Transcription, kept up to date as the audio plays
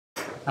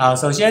好，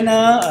首先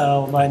呢，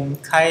我们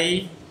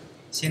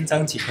新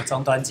增几个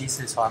终端机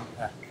视窗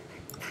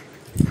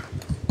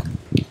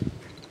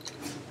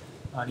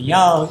你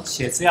要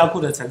写资料库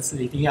的程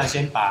式，一定要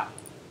先把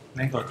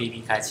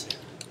mongodb 开启。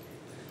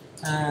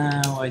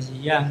我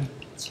一样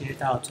切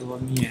到桌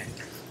面，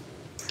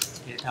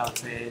切到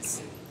JS。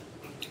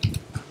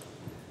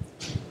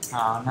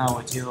好，那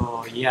我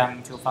就一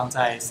样就放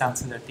在上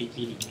次的 DB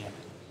里面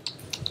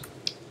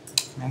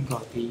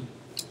 ，mongodb。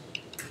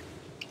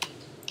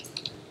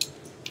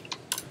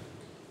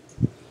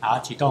好，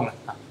启动了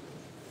啊。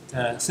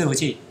这伺服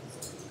器，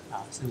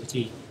啊，伺服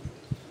器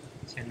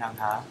先让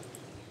它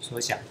缩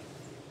小。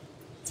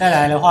再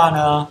来的话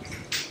呢，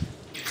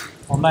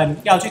我们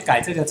要去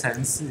改这个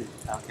程式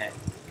 ，OK，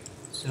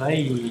 所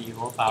以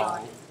我把我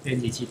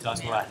编辑器抓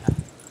出来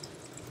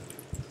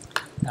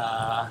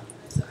了。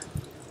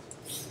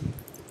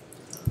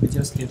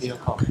Visual Studio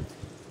Code，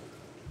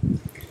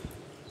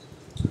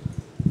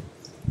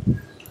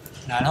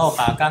 然后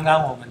把刚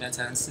刚我们的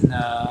程式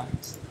呢，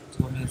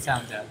桌面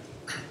上的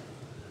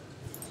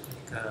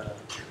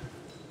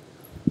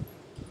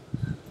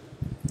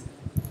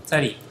这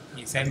里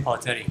example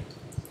这里，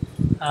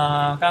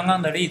刚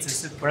刚的例子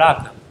是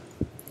block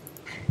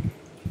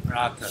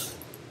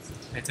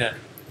在这，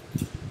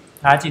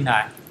拉进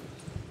来，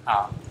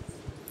好，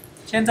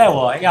现在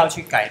我要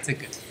去改这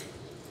个，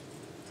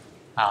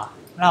好，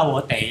那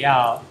我得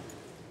要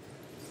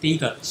第一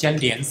个先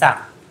连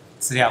上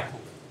资料库，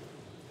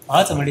我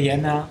要怎么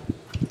连呢？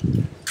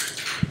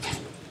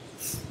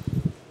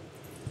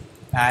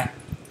来。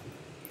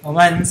我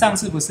们上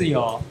次不是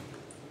有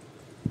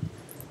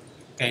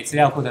给资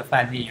料库的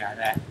范例嘛，对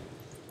不对？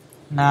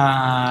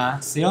那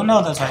使用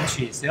Node 存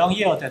取，使用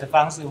yield 的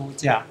方式呼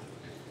叫，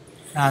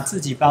那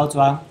自己包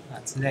装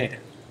之类的。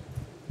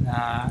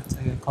那这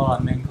个 core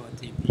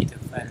mongodb 的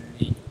范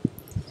例，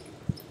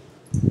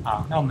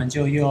好，那我们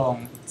就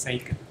用这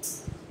个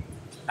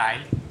来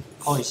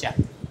call 一下。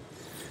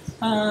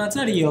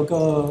这里有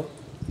个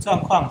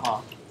状况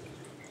哈，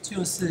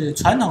就是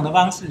传统的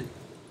方式。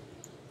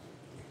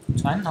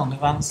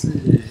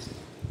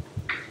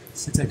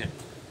是这个，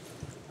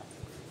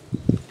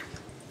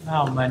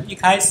那我们一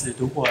开始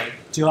如果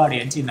就要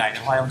连进来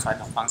的话，用传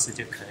统方式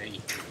就可以，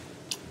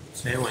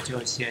所以我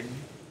就先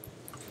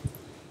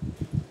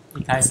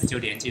一开始就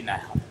连进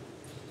来好了。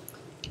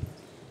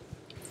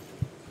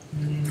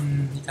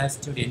一开始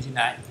就连进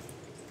来，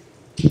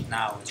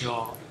那我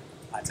就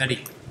把这里，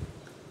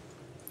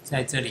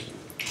在这里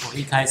我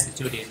一开始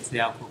就连资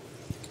料库。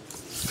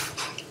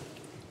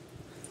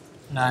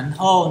然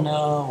后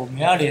呢，我们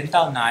要连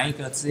到哪一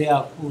个资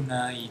料库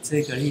呢？以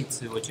这个例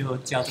子，我就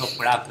叫做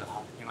block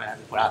好，因为它是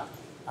block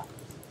啊。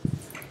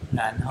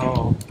然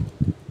后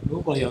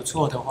如果有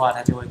错的话，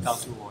它就会告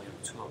诉我有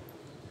错。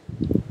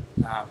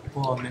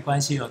不过没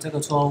关系，有这个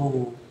错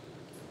误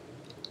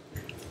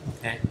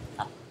 ，OK，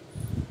 好。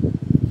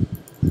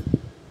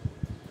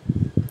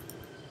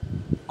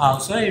好，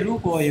所以如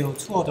果有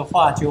错的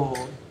话就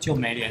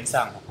没连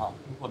上了哈。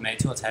如果没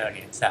错才有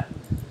连上。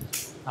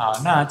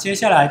好，那接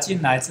下来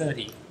进来这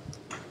里，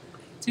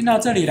进到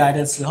这里来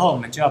的时候，我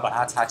们就要把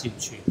它插进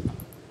去，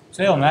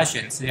所以我们要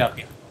选资料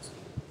表。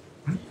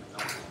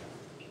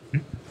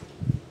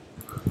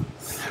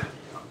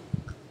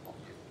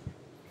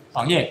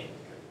网页，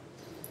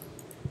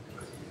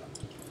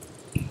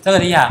这个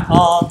第一行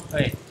哦，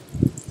对，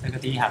这个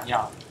第一行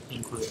要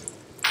include，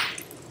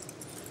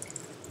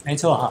 没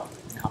错哈，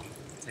很好，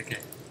这个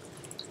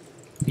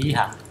第一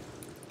行，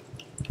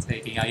这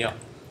一定要用。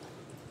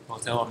否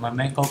则我们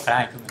Mango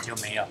Client 根本就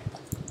没有。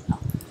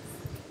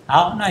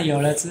好，那有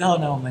了之后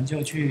呢，我们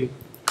就去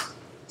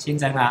新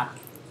增啦。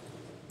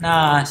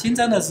那新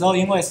增的时候，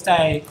因为是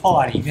在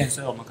Core 里面，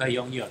所以我们可以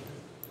用 yield。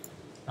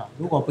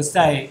如果不是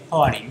在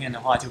Core 里面的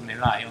话，就没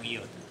办法用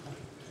yield。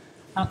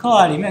那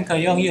Core 里面可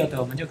以用 yield，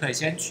 我们就可以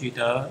先取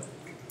得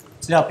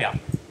资料表。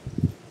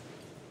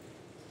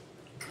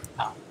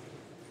好，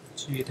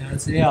取得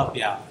资料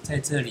表在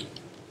这里，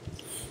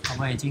我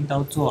们已经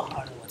都做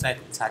好了，我再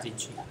插进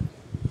去。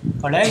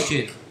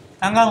Collection，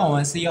 刚刚我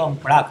们是用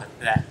block， 对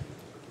不对？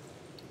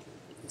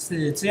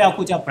是资料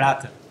库叫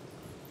block，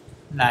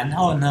 然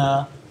后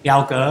呢，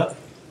表格，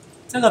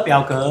这个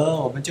表格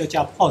我们就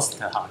叫 post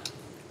好了，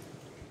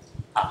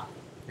好，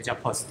就叫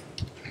post，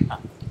 好，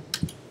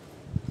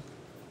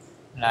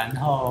然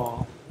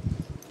后，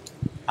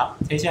好，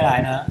接下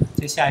来呢，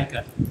就下一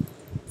个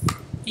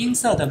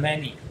insert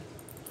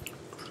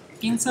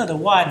many，insert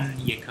one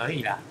也可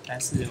以啦，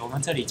但是我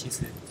们这里其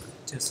实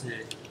就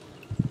是。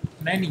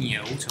many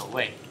也无所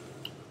谓，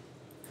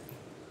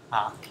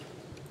啊，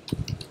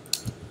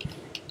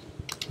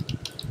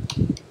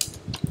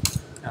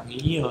等于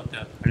yield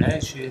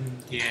collection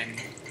点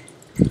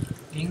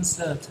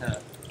insert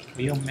不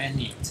用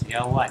many， 只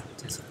要 one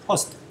就是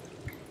post。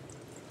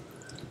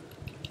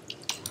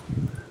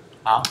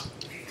好，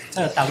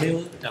这个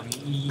w 等于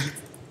1，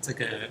这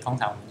个通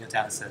常我们就这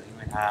样设，因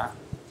为它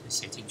就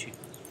写进去。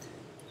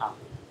好，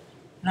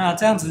那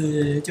这样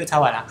子就抄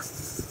完了，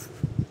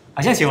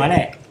好像写完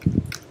嘞。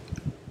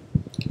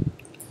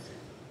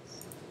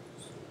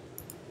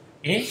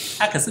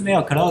它可是没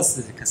有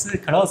close， 可是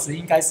close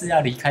应该是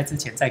要离开之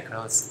前再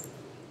close，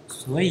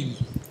 所以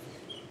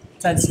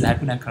暂时还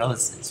不能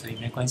close， 所以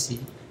没关系。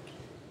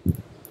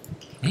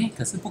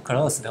可是不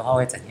close 的话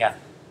会怎样？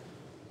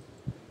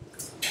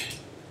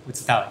不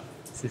知道，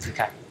试试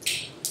看。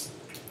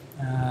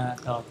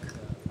doc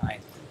find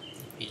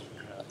be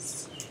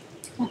close，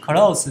 不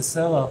close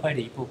server 会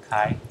离不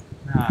开。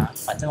那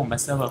反正我们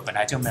server 本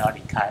来就没有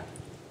离开，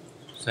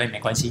所以没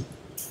关系。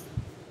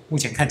目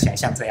前看起来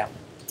像这样。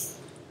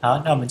好，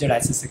那我们就来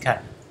试试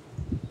看。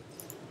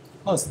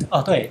post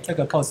哦，对，这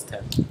个 post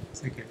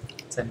这个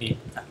阵列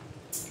啊。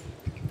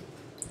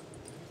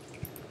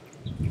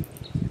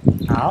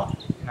好，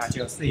那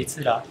就试一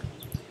次了。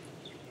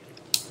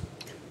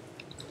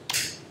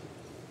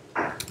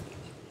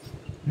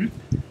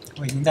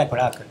我已经在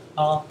plug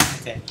哦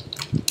 ，OK。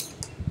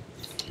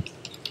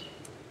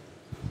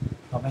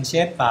我们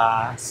先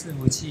把伺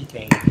服器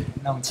给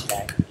弄起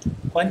来，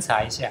观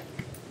察一下。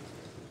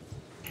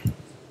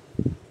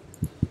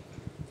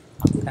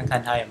看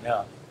看它有没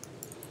有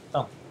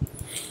动，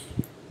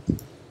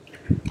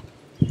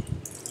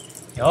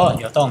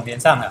有动，连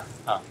上了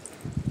啊。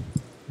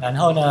然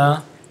后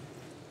呢，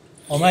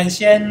我们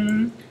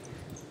先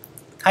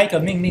开个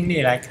命令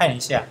列来看一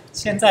下，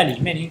现在里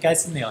面应该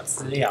是没有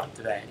资料，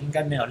对不对？应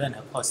该没有任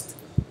何 post。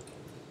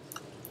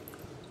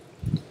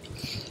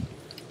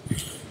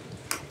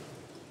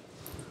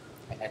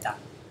来打，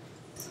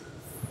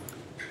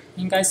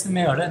应该是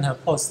没有任何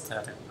post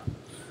的，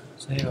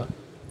所以我。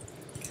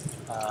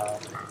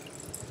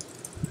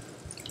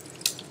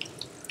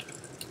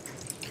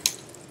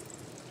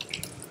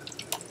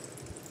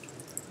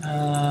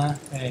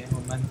对，我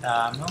们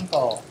打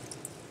mongo，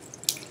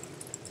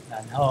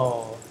 然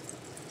后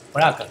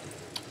plug，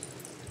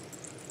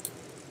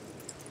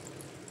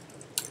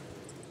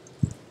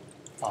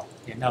 好，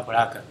连到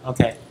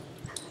plug，OK，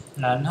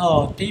 然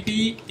后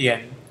db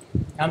点，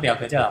刚表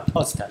格叫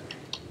post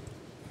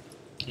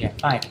点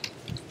find，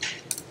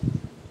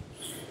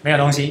 没有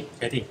东西，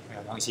决定没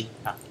有东西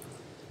啊。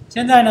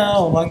现在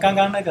呢，我们刚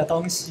刚那个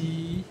东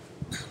西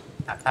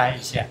打开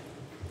一下，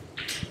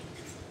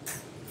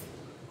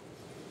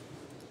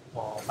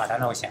我把它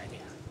弄小一点。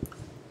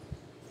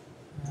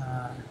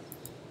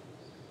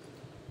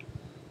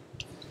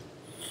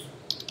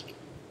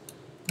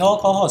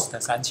localhost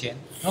 3000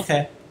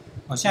 ，OK，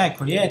 我现在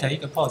create 一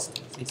个 post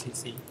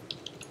ccc，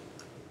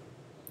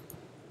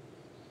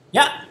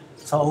 呀，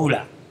错误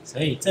了，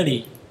所以这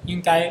里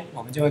应该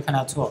我们就会看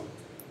到错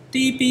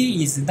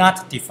 ，db is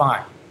not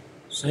defined。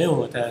所以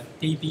我的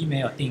DB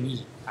没有定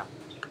义啊，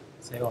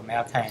所以我们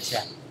要看一下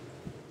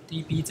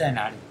DB 在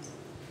哪里。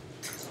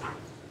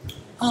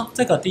哦，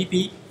这个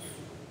DB，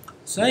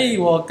 所以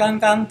我刚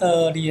刚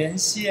的连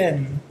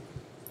线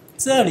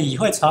这里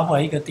会传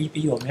回一个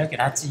DB， 我们要给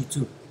它记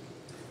住，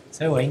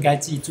所以我应该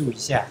记住一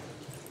下。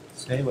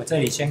所以我这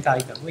里宣告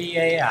一个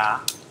var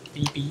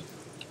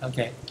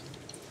db，OK，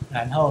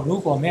 然后如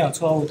果没有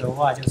错误的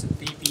话，就是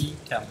db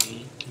等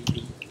于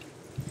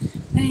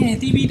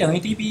db。DB 等于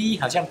DB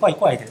好像怪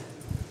怪的。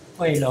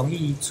会容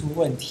易出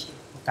问题，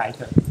我改一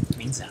个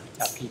名字啊，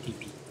叫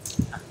PTB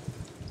啊。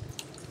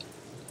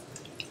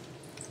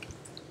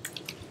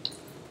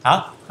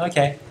好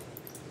 ，OK，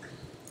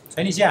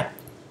 存一下。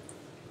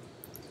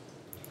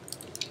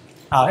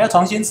好，要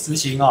重新执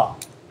行哦。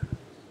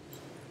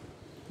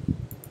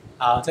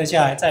好，接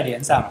下来再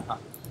连上啊，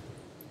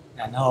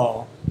然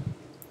后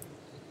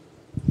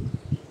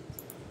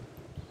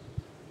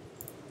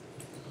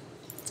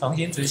重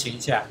新执行一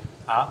下。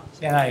好，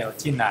现在有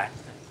进来。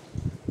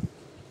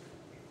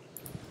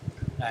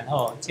然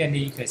后建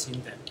立一个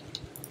新的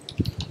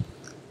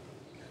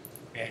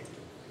 ，OK，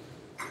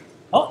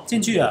 哦，进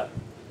去了。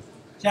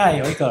现在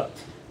有一个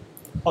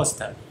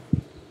post，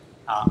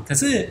 好，可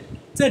是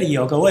这里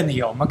有个问题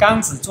哦，我们刚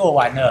刚只做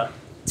完了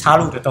插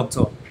入的动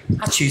作，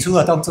它取出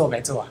的动作没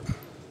做啊，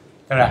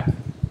对不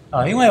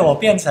对？因为我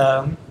变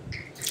成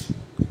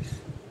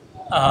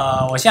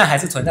我现在还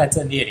是存在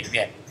阵列里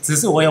面，只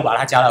是我有把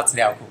它加到资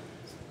料库，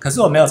可是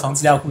我没有从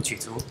资料库取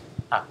出。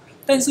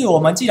但是我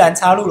们既然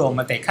插入了，我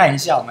们得看一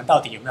下我们到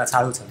底有没有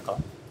插入成功。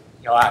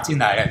有啊，进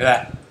来了，对不对？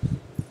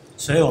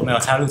所以我们有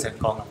插入成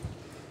功了。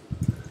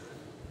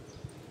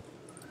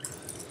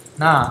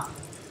那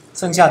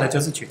剩下的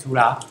就是取出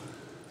啦。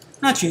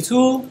那取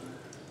出，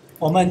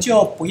我们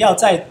就不要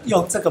再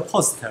用这个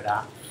post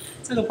啦。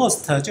这个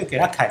post 就给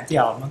它砍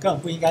掉，我们根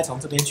本不应该从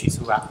这边取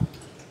出啦，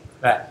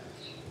对？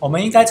我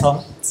们应该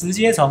直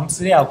接从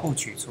资料库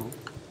取出。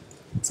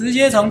直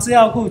接从资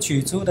料库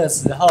取出的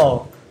时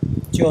候，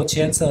就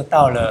牵涉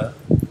到了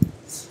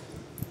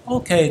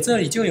 ，OK， 这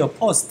里就有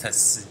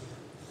posts，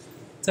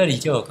 这里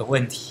就有个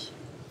问题，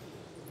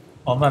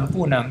我们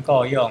不能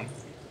够用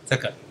这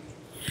个，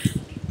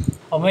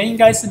我们应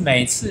该是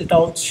每次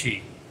都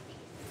取。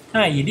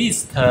那以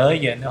list 而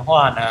言的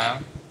话呢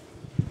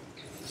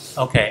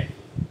 ，OK，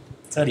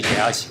 这里也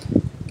要写，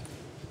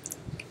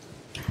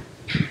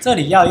这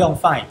里要用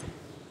find，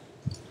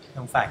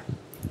 用 find，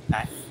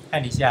 来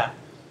看一下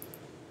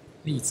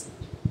例子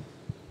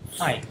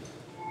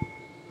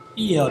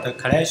 ，find。yield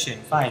collection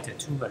find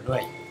to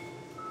array，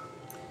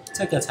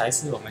这个才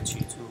是我们取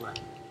出啊。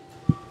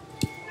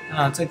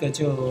那这个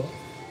就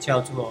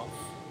叫做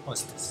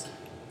posts，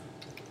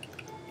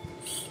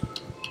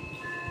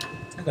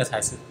 这个才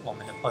是我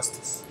们的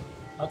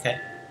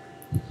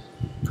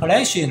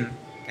posts。OK，collection，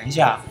 等一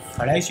下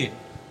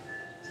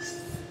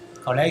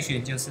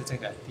collection 就是这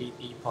个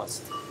db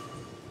post。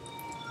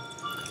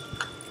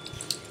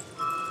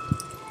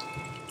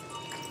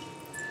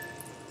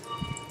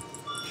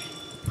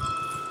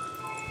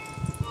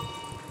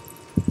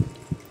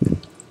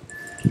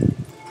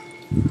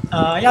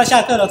要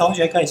下课的同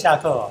学可以下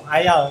课哦，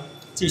还要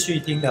继续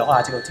听的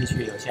话就继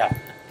续留下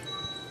来。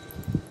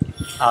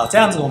好，这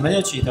样子我们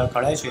就取得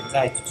collection，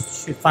 再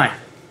去 find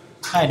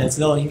了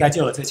之后，应该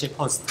就有这些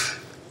post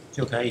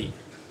就可以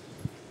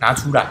拿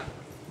出来。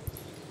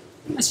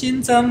那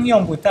新增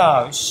用不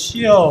到，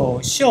秀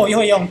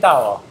会用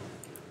到哦。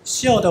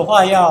秀的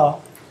话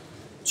要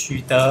取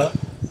得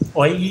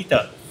唯一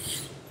的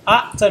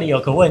啊，这里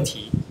有个问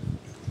题，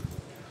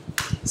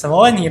什么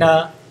问题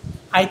呢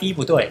 ？ID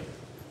不对。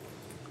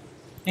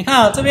你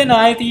看啊，这边的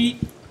ID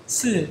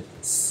是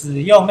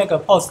使用那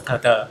个 post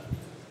的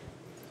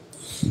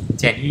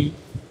减一，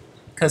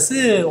可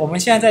是我们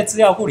现在在资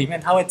料库里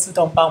面，它会自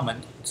动帮我们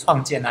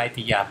创建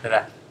ID 啊，对不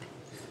对？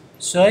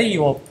所以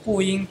我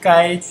不应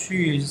该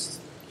去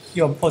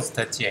用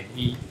post 减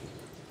一，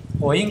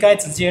我应该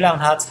直接让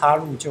它插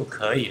入就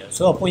可以了，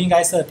所以我不应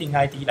该设定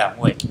ID 栏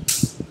位。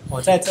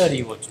我在这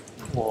里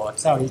我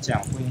照理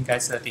讲不应该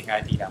设定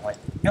ID 栏位，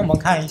因为我们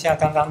看一下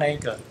刚刚那一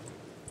个。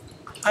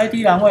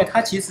ID 栏位，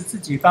它其实自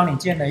己帮你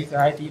建了一个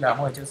ID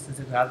栏位，就是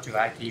这个 object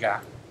ID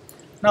啦。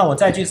那我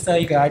再去设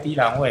一个 ID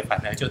栏位，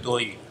反而就多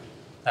余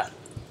了，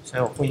所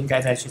以我不应该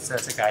再去设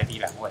这个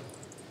ID 栏位。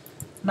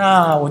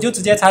那我就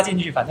直接插进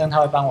去，反正它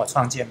会帮我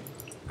创建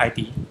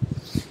ID。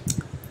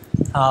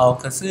好，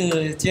可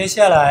是接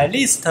下来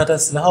list 的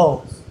时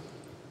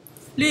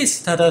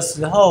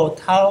候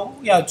它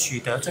要取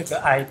得这个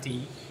ID，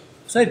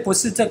 所以不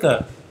是这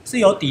个，是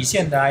有底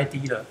线的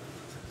ID 了。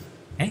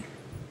哎，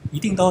一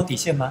定都有底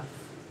线吗？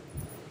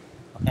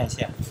看一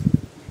下，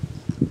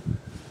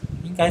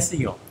应该是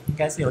有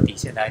底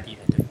线的 ID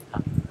的，对，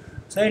好，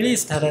所以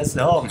list 的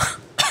时候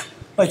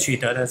会取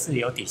得的是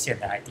有底线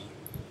的 ID。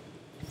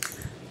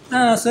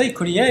那所以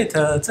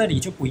create 这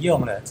里就不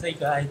用了，这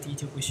个 ID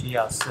就不需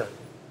要设。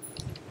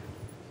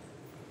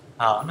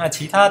好，那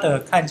其他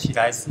的看起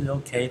来是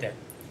OK 的，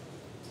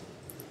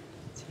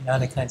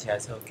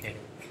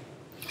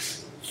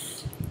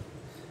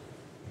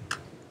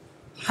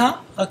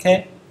好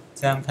 ，OK，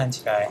 这样看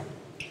起来。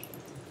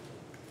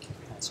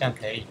这样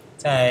可以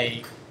再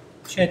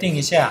确定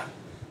一下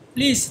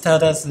 ，list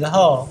的时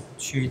候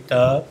取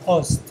得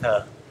post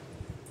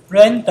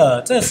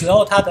render， 这时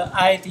候它的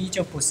ID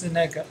就不是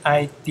那个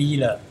ID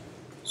了，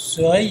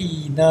所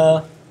以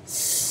呢，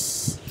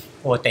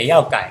我得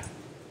要改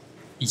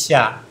一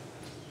下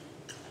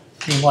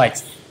另外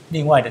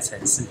的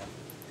程式，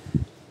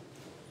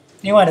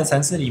另外的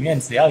程式里面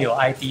只要有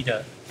ID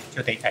的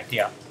就得改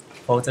掉，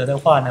否则的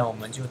话呢，我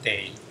们就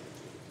得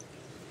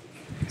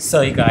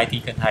设一个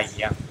ID 跟它一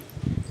样。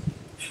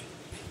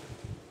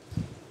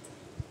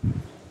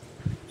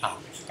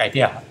改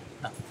掉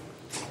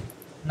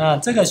那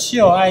这个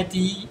秀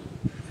ID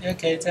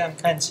OK， 这样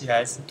看起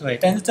来是对，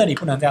但是这里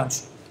不能这样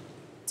取，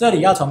这里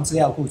要从资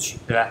料库取，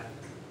对吧？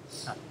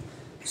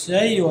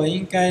所以我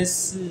应该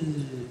是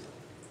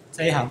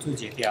这一行注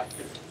解掉，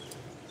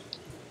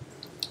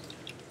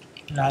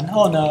然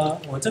后呢，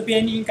我这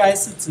边应该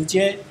是直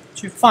接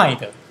去 find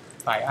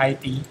by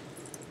ID，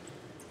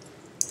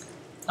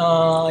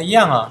 一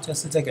样啊，就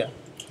是这个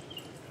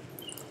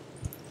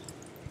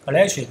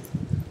collection。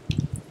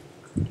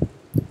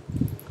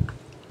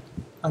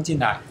放进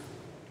来，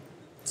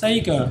这一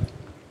个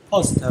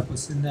post 不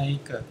是那一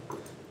个，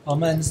我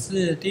们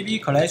是 db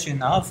collection，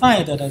 然后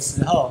find 的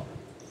时候，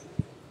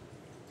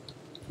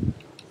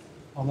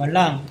我们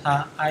让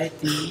它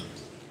ID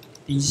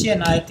底线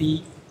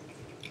ID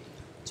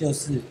就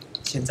是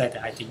现在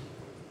的 ID，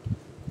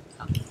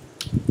 好，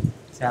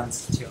这样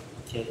子就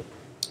OK，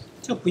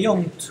 就不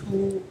用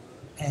出，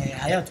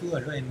还要出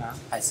array 吗？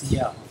还是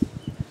要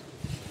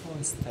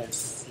post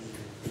是0。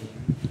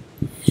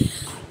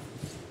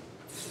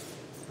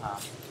啊，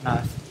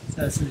那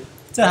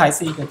这还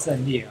是一个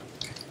阵列啊。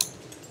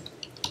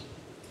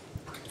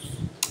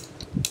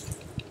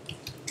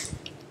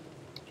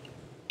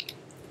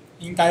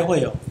应该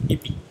会有一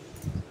笔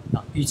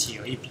啊，预期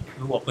有一笔，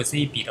如果不是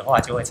一笔的话，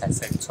就会产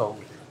生错误。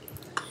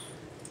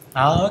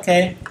好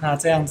 ，OK， 那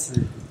这样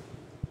子，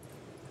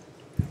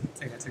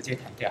这个直接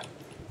砍掉。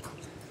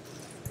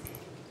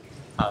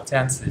好，这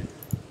样子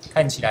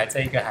看起来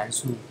这一个函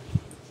数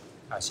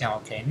好像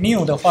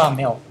OK。New 的话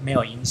没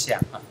有影响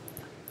啊。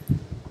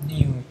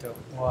New 的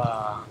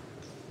话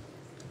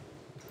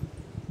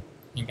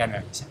应该没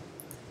有影响。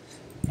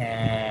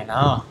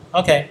然后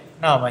OK，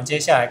 那我们接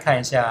下来看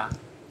一下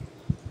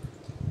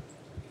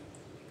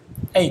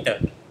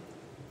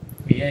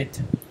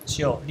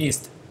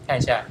add、create、show、list， 看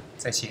一下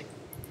这些。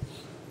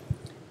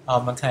好，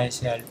我们看一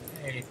下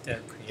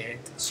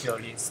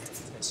add、create、show、list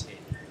这些。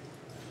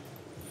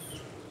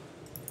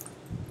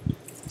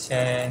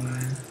先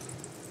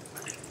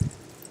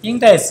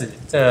index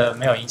这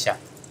没有影响。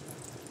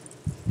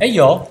哎，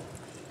有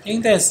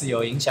index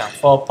有影响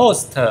for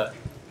post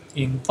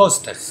in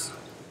posts。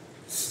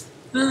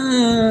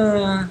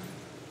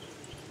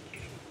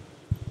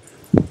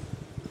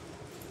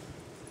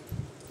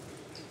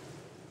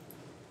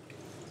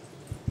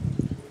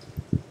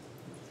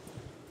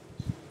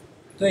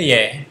对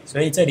耶，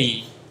所以这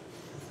里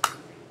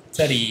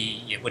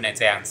也不能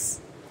这样子，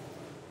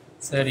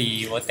这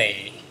里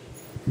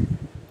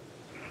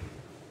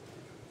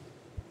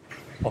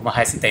我们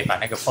还是得把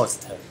那个 post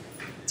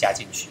加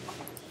进去。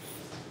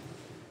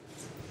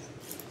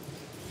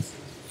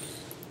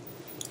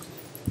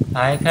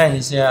来看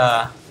一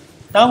下，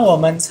当我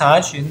们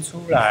查询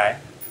出来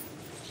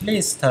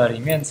list 里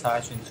面查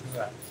询出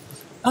来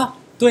啊，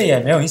对耶，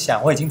没有影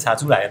响，我已经查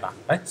出来了嘛，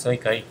哎，所以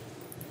可以，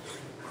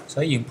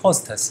所以 in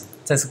posts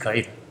这是可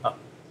以的啊，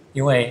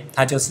因为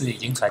它就是已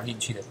经传进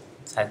去的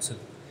参数。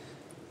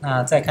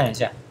那再看一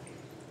下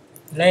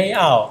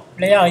layout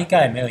应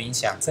该也没有影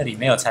响，这里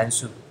没有参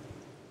数，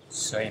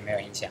所以没有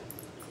影响。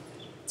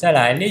再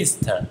来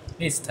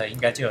list 应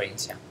该就有影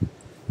响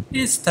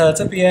 ，list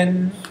这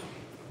边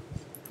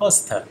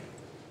post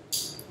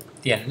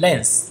点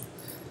length，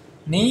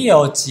 你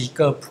有几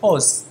个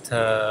post？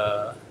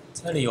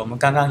 这里我们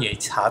刚刚也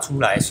查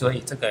出来，所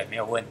以这个也没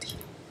有问题。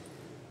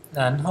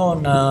然后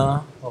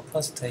呢，我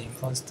post in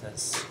posts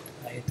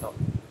title，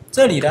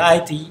 这里的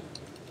ID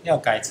要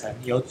改成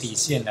有底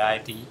线的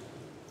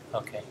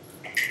ID，OK，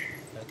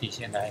 有底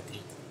线的 ID，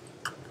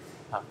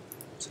 好，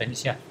存一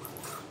下。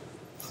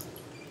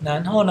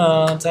然后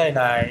呢，再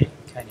来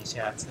看一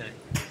下这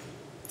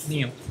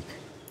里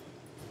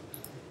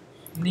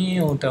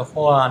new 的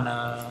话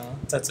呢，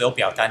这只有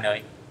表单而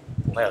已，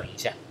不会有影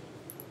响。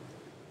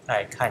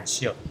再看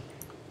秀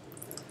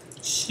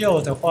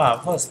的话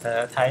 ，post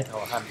的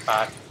title 和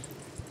body，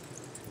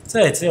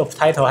 这里只有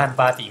title 和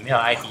body， 没有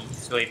ID，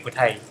 所以不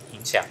太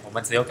影响。我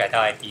们只有改到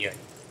ID 而已。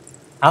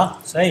好，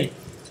所以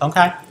重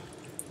开。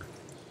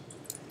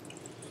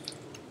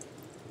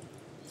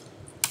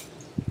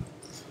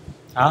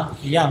好，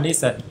一样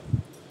listen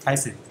开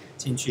始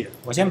进去了。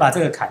我先把这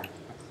个砍，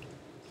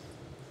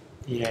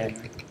点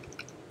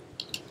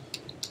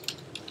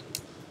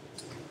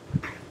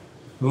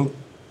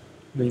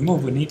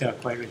remove need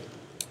query。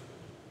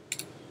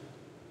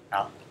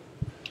好，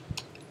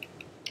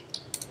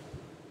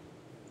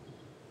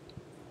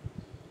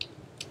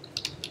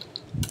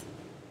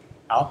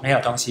好，没有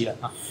东西了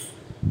啊。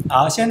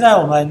好，现在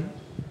我们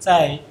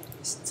再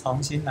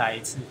重新来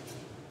一次。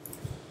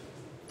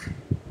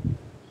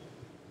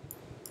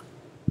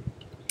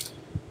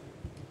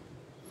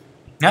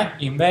你看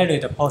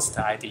invalid post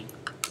ID，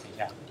 等一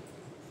下，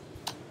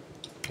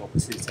我不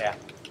是这样。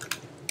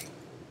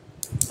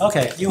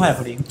OK，you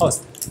have 0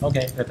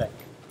 post，OK， 对不对？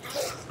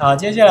好，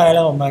接下来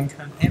呢，我们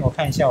看，我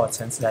看一下我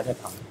程式还在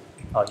旁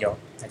边，哦，有，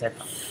还在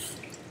旁边。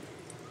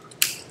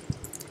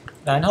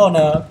然后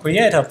呢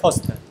 ，create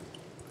post，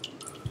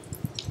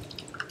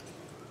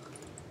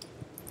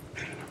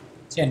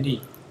 建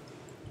立，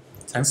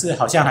程式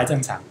好像还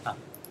正常啊，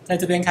在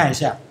这边看一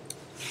下，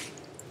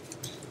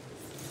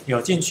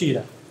有进去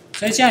了。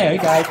所以现在有一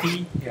个 ID，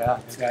 有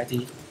一个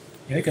ID，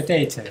 有一个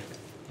date，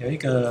 有一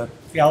个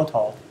标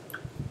头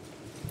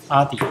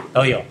 ，body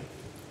都有。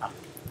好，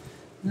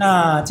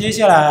那接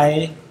下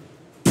来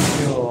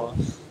就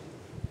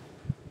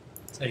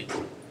这里，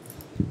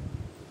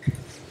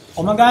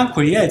我们刚刚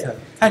create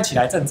看起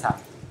来正常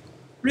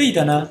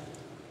 ，read 呢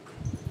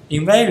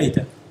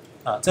invalid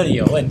啊，这里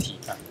有问题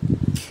啊，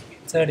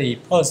这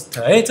里 post，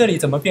 这里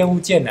怎么变物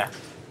件了？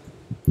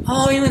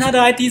哦，因为它的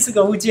ID 是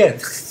个物件。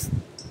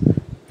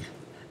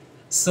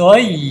所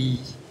以，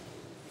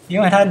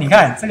因为它你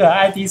看这个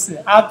ID 是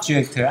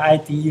object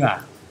ID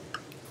嘛，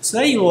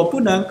所以我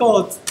不能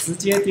够直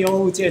接丢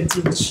物件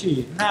进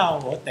去，那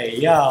我得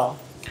要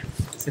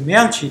怎么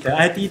样取得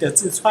ID 的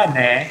字串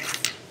呢？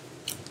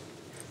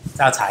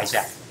要查一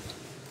下。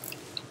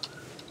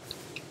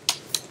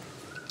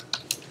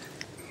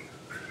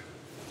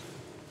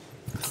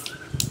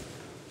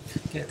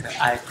get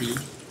ID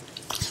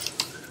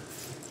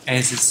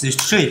as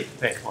string，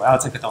 对，我要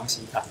这个东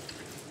西啊。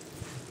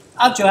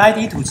object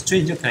ID to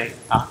string 就可以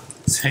啊，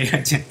所以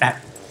很简单，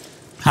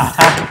把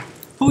它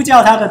呼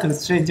叫它的 to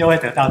string 就会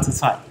得到字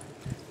串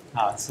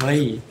啊，所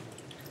以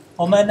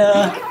我们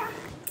呢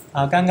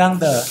刚刚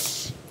的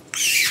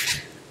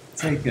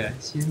这个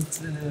新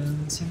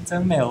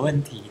增没有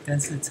问题，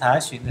但是查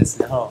询的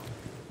时候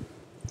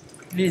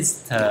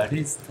list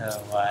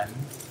完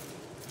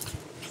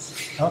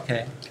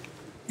 ，OK，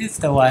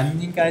 list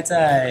完应该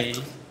在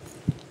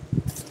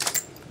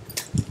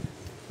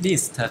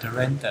list 的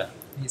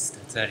render。list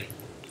这里，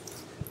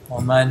我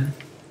们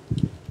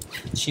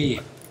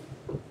去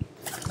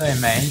对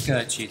每一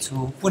个取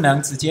出，不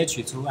能直接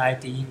取出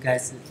ID， 应该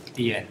是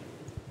点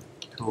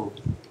to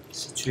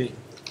string，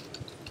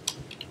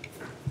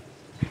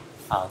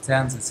 好，这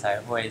样子才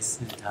会是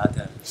它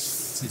的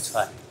字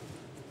串。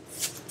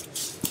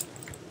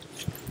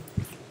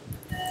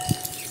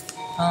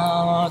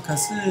可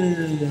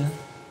是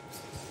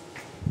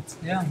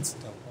这样子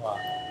的话，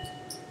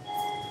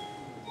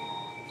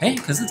哎，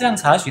可是这样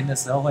查询的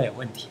时候会有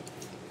问题。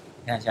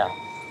看一下，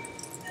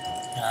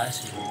查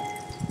询，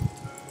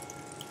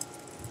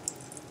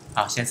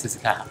好，先试试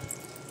看哈，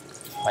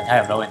管它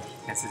有没有问题，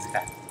先试试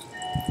看。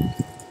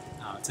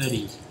好，这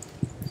里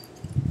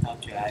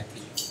object ID，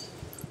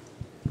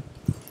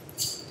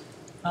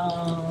 好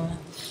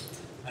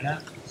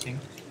了，行，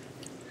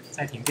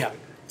再停掉，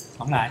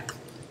重来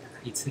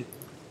一次。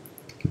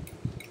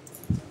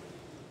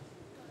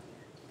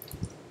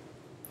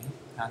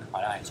刚刚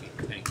跑到哪里去？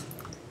这里。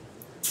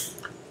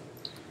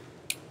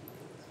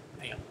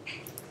哎呦，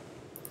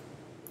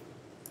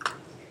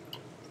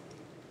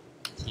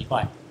奇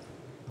怪，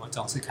我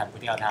总是砍不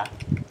掉它。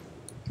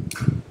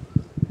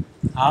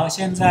好，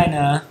现在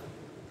呢，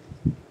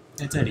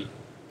在这里。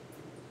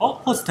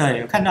哦 ，post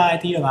有看到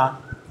ID 了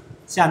吗？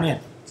下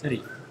面这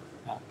里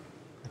啊，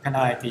有看到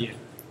ID 了。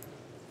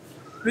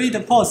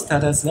read post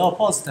的时候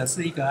 ，post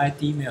是一个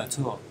ID 没有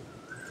错。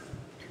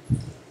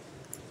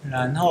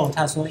然后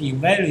他说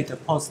invalid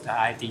post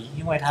ID，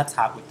 因为他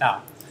查不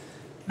到。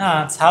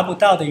那查不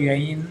到的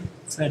原因，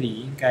这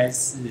里应该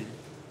是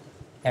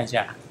看一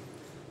下，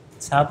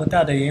查不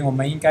到的原因，我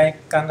们应该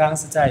刚刚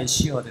是在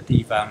show 的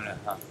地方了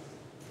哈。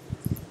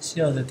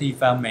show 的地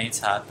方没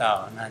查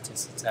到，那就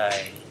是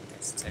在应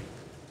该是这里。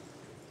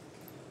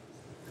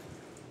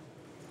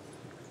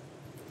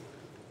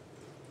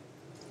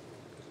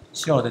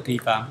show 的地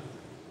方，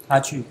他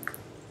去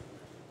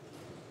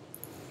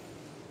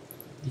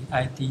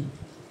ID。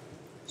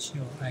秀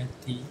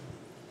ID，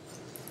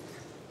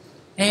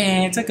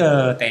 哎，这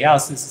个得要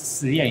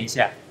实验一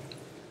下。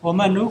我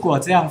们如果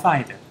这样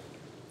find，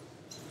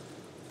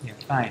 点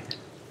find，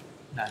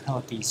 然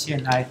后底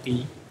线 ID，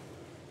 底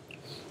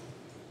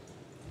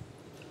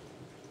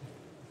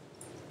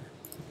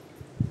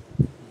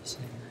线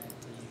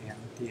ID 两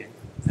点，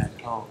然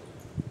后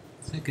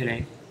这个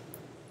嘞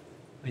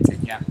会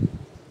怎样？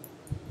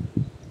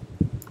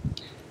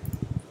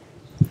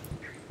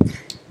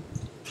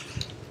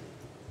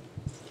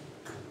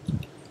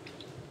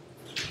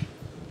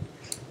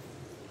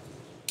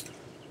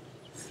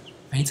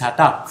没查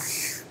到。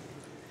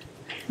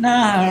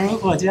那如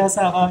果加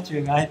上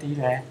object ID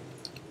呢？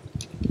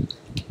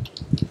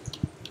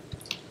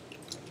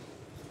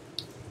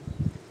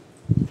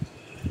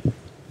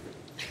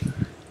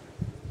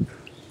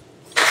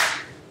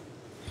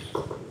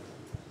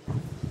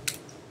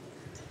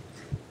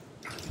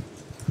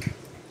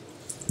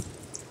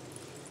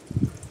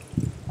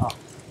哦，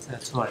这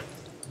错了，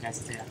应该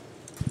是这样。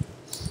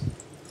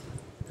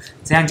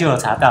这样就有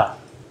查到。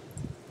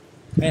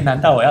所以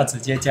难道我要直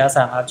接加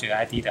上 object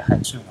ID 的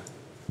函数吗？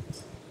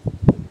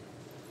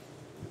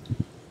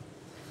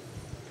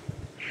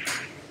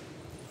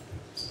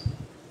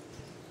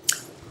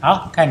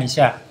好，看一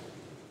下。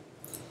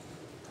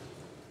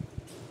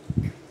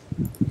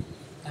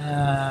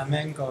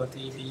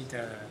mongodb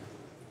的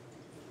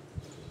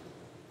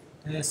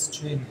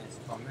string is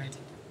formatted。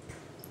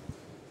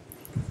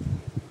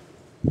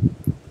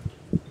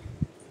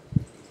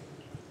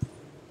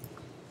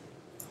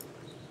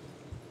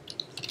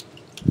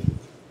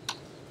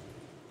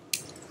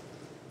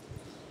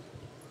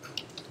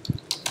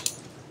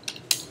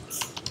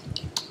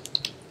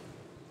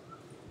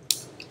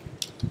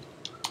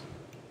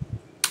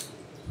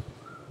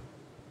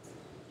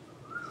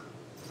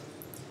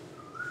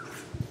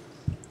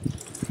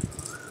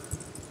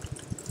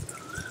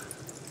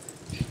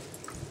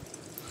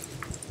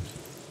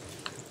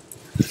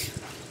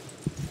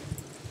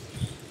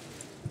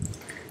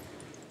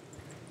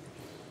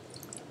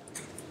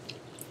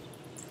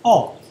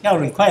哦，要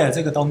require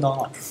这个东东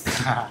哦，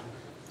哈哈，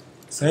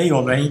所以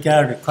我们应该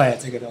要 require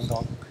这个东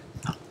东。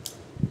好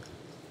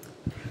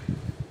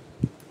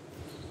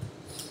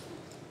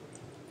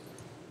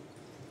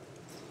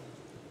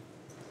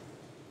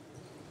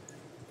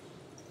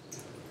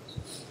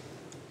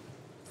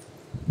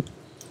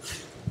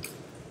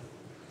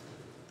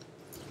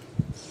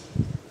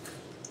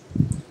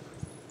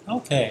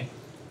，OK，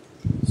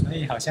 所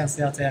以好像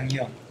是要这样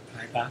用，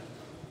来吧，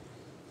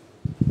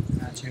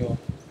那就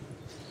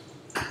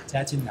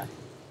加进来。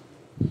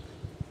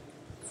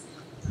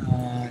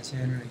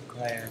先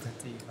require 的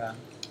地方。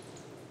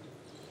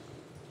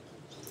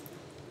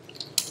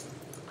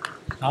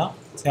好，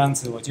这样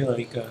子我就有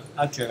一个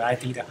object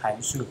ID 的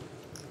函数，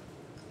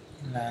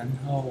然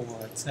后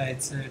我在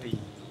这里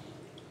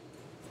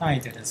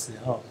find 的时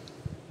候，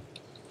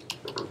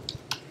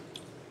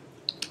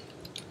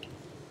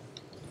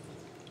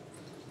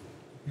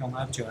用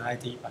object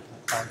ID 把它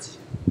包起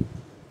来。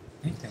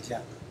哎，等一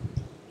下，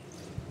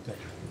对。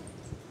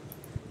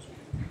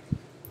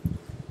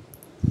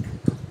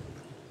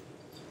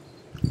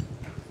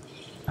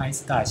I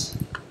是大写。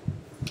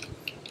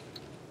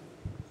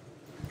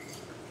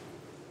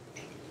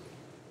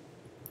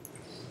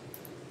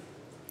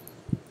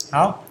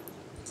好，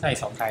再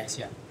重开一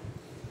下。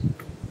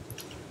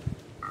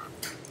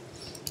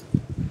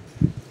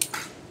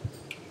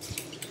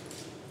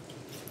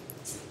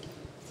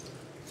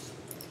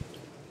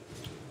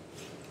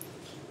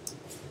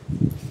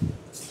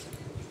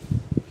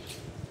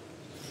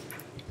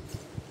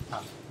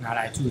拿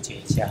来注解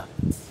一下。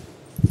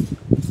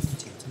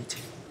注解。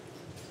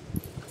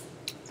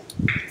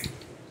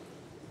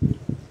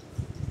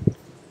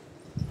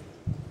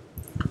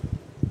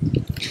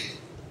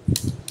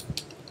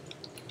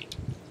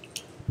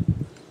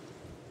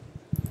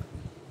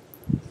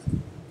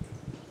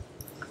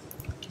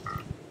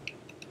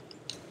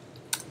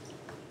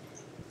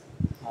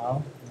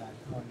好，然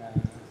后呢，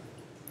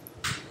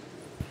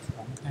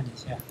重看一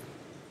下。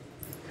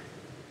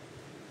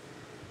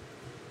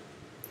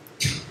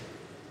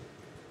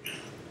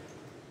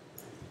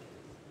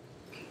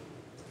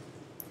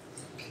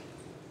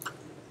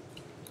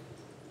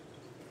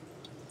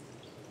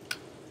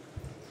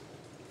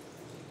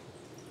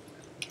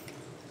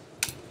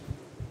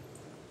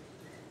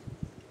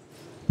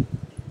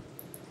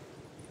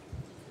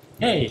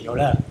嘿，有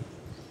了。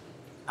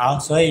好，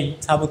所以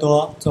差不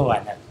多做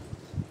完了。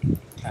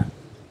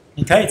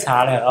你可以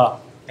查了哦，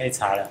可以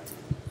查了。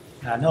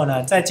然后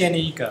呢，再建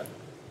立一个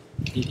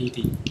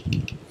DDD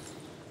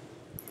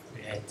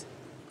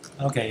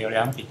create。OK， 有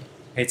2笔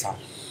可以查。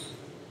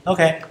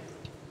OK，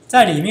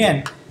 在里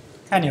面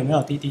看有没有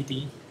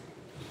DDD，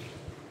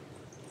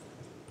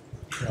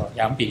 有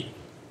2笔，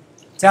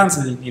这样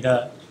子你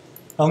的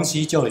东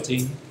西就已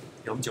经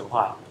永久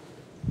化了。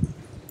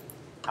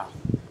好，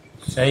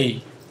所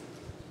以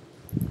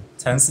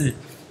程式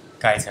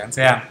改成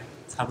这样，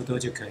差不多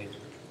就可以了。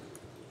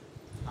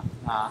好，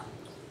那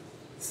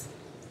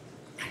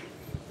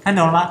看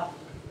懂了吗？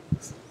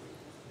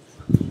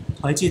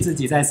回去自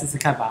己再试试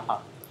看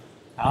吧。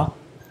好，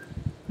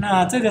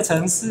那这个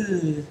程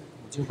式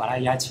我就把它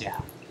压起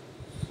来。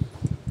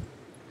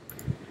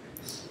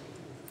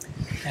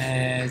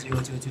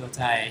就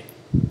在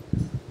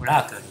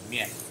block 里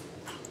面，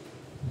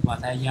把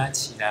它压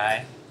起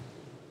来。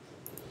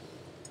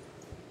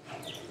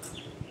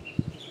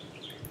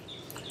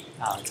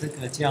好，这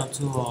个叫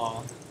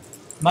做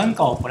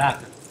mongodb block。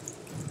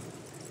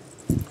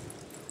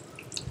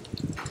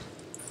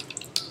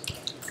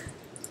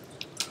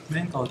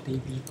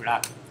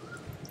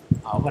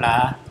好，我把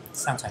它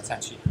上传上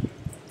去。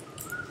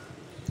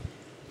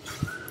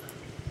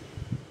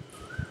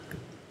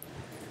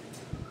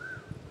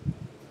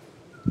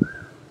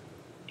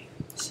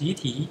习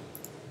题，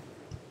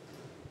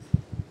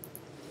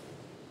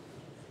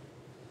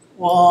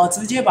我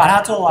直接把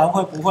它做完，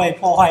会不会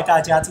破坏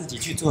大家自己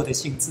去做的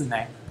兴致呢？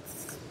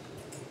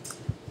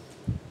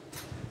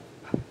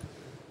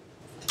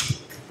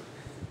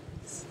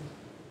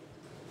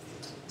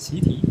习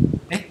题，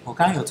我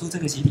刚刚有出这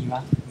个习题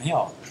吗？没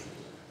有。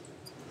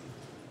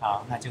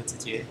好，那就直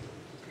接。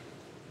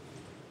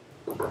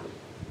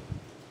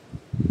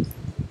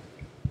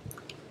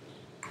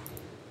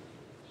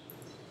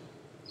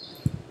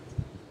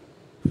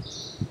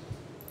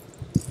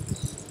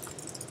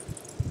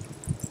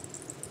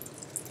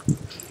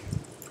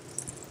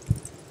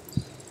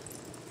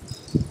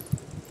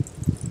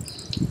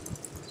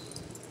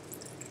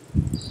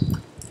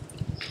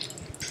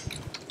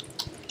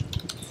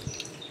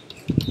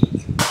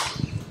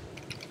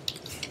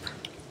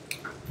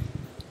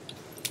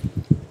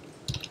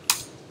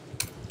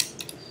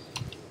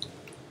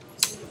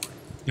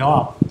有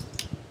哦，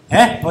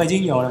我已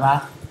经有了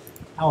吗？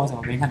那我怎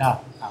么没看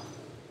到？好，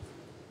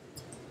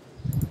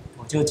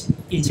我就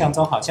印象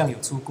中好像有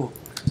出过。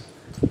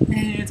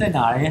在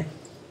哪嘞？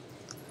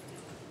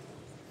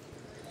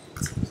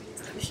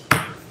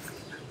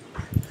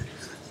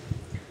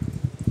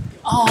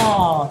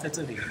哦，在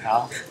这里。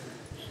好，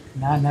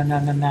那，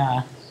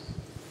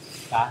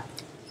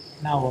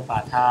那我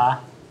把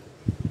它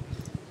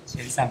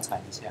先上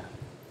传一下。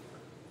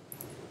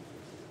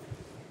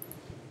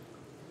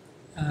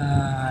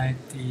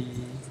ID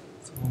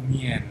桌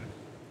面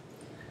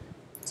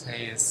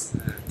JS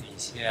底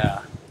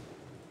下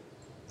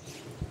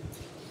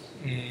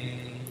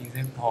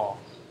example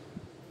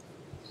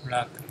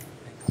block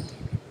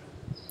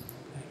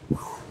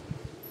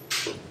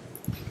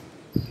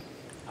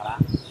好啦，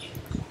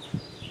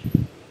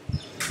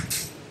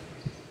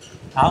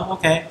好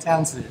OK， 这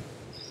样子，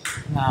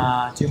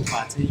那就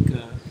把这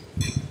个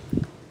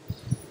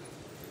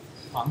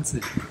网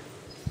址，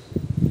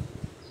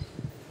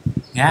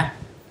你看。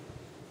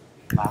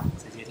好，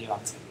直接贴网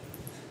址，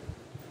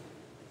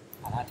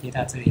把它贴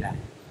到这里来。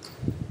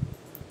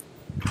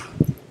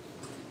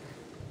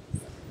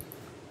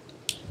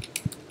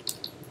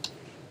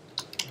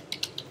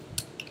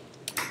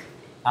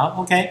好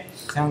 ，OK，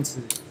 这样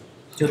子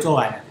就做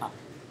完了啊。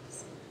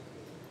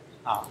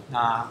好，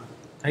那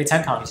可以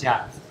参考一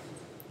下，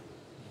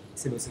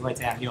是不是会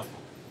这样用？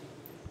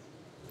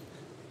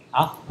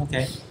好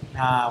 ，OK，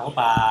 那我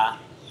把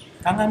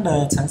刚刚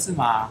的程式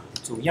码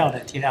主要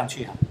的贴上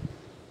去啊。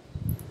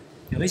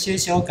有一些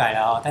修改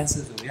了哦，但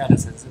是主要的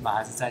程式码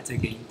还是在这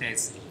个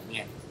index 里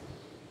面，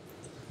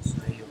所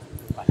以我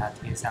就把它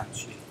贴上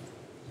去。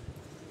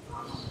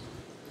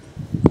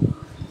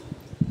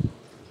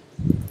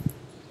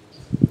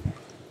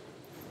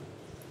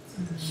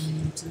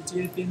直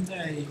接编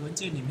在文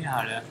件里面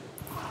好了。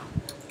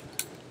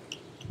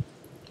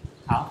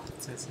好，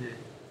这是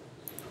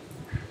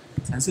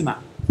程式码，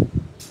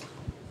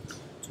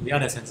主要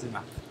的程式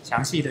码。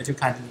详细的就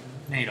看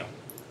内容。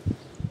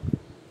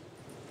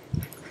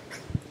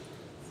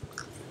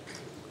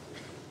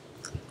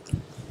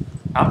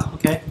好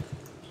 ，OK，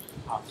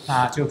 好，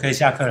那就可以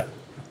下课了。